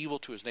doeth evil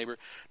to his neighbor,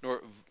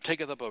 nor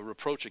taketh up a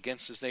reproach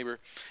against his neighbor,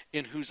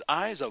 in whose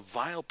eyes a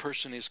vile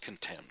person is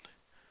contemned.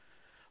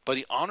 But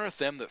he honoreth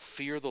them that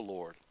fear the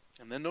Lord.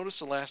 And then notice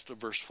the last of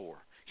verse 4.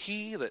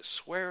 He that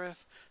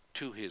sweareth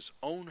to his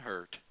own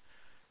hurt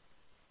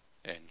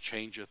and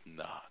changeth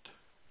not.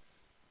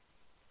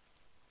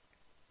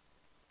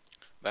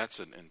 That's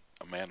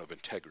a man of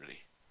integrity.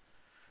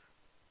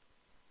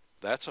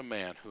 That's a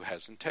man who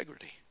has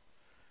integrity.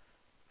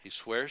 He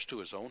swears to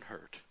his own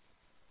hurt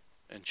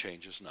and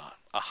changes not.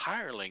 A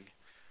hireling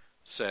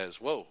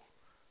says, whoa,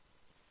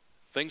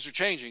 things are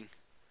changing.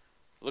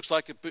 Looks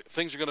like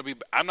things are going to be,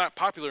 I'm not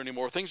popular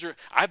anymore.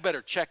 I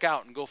better check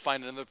out and go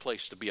find another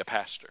place to be a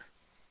pastor.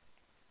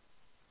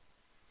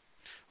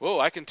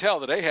 Whoa, I can tell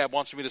that Ahab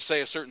wants me to say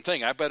a certain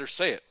thing. I better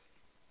say it.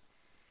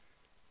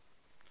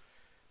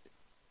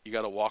 You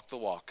got to walk the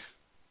walk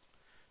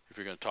if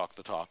you're going to talk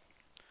the talk.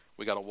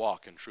 We got to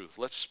walk in truth.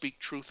 Let's speak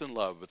truth in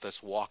love, but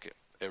let's walk it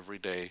every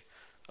day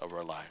of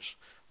our lives.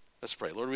 Let's pray. Lord,